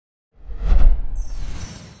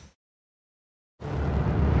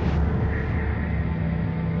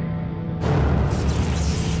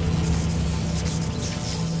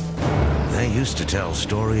used to tell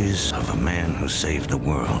stories of a man who saved the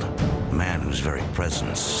world. A man whose very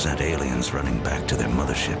presence sent aliens running back to their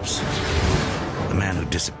motherships. A man who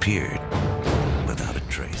disappeared without a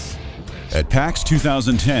trace. At PAX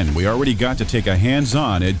 2010, we already got to take a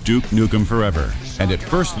hands-on at Duke Nukem Forever. And at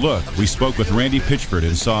first look, we spoke with Randy Pitchford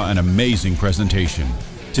and saw an amazing presentation.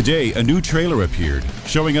 Today, a new trailer appeared,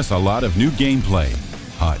 showing us a lot of new gameplay,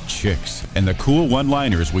 hot chicks, and the cool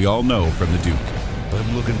one-liners we all know from the Duke.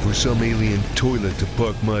 I'm looking for some alien toilet to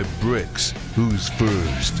park my bricks. Who's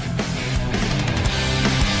first?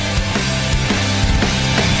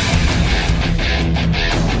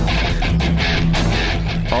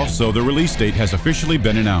 Also, the release date has officially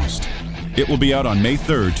been announced. It will be out on May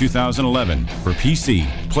 3rd, 2011 for PC,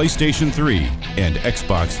 PlayStation 3, and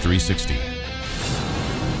Xbox 360.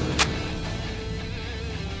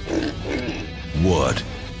 What?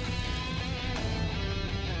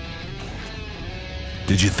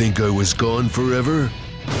 Did you think I was gone forever?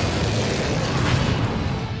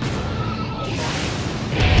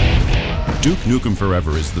 Duke Nukem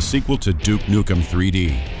Forever is the sequel to Duke Nukem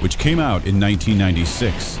 3D, which came out in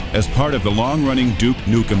 1996 as part of the long-running Duke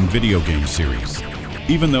Nukem video game series.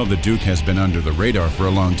 Even though the Duke has been under the radar for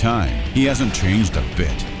a long time, he hasn't changed a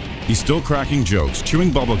bit. He's still cracking jokes, chewing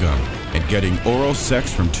bubblegum, and getting oral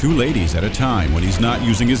sex from two ladies at a time when he's not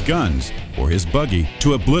using his guns or his buggy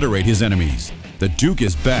to obliterate his enemies. The Duke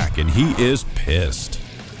is back and he is pissed.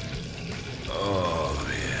 Oh,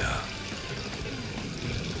 yeah.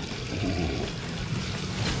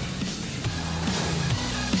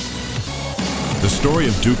 The story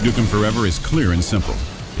of Duke Nukem Forever is clear and simple.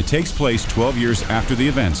 It takes place 12 years after the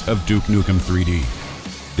events of Duke Nukem 3D.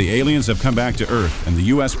 The aliens have come back to Earth, and the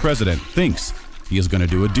US president thinks he is going to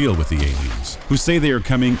do a deal with the aliens, who say they are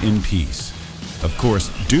coming in peace. Of course,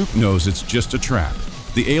 Duke knows it's just a trap.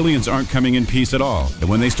 The aliens aren't coming in peace at all, and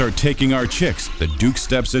when they start taking our chicks, the Duke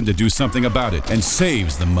steps in to do something about it and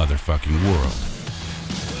saves the motherfucking world.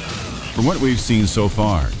 From what we've seen so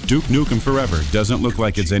far, Duke Nukem Forever doesn't look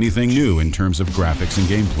like it's anything new in terms of graphics and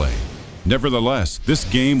gameplay. Nevertheless, this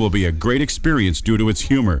game will be a great experience due to its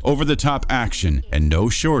humor, over-the-top action, and no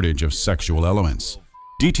shortage of sexual elements.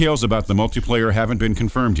 Details about the multiplayer haven't been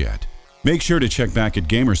confirmed yet. Make sure to check back at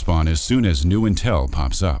Gamerspawn as soon as new intel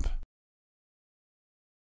pops up.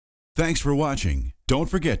 Thanks for watching. Don't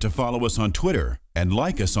forget to follow us on Twitter and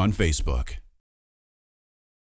like us on Facebook.